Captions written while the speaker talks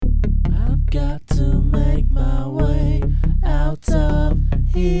got to make my way out of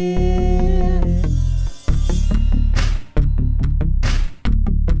here.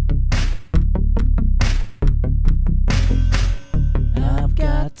 I've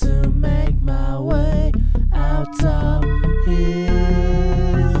got to make my way out of here.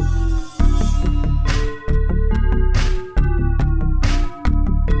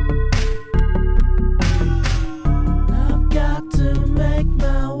 I've got to make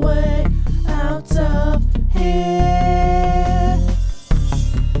my way out of here.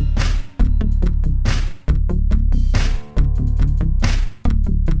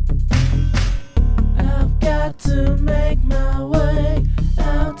 I've got to make my way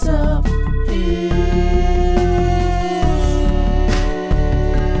out of here.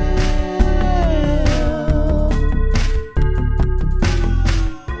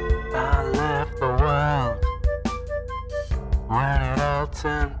 I left the world when it all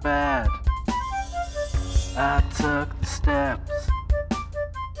turned bad. I took the steps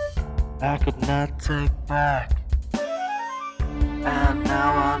I could not take back, and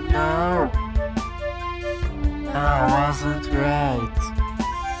now I know I wasn't right.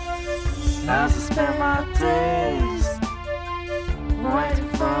 As I spend my days waiting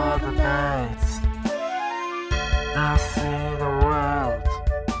for the night, I see the world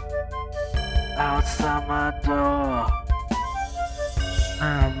outside my door. I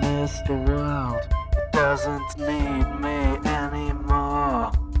miss the world, it doesn't need me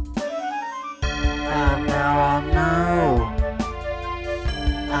anymore. And now I know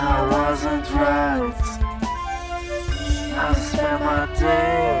I wasn't right. I spend my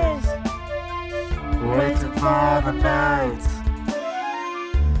days waiting for the night.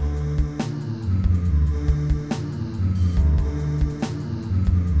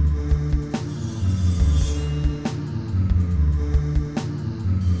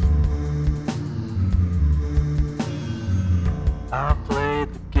 I played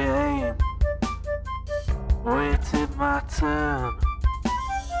the game, waited my turn,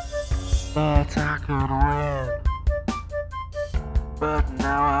 thought I could win, but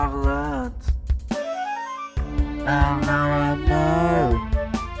now I've learned, and now I know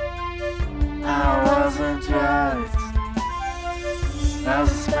I wasn't right. As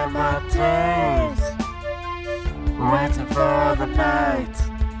I spend my days waiting for the night,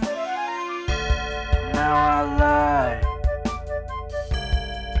 now I lie,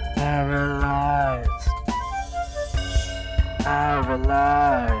 paralyzed. I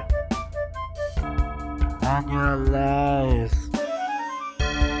rely on your lies,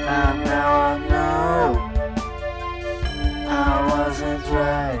 and now I know I wasn't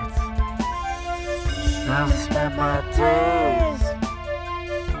right. As I spend my days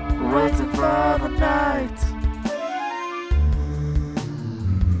waiting for the night.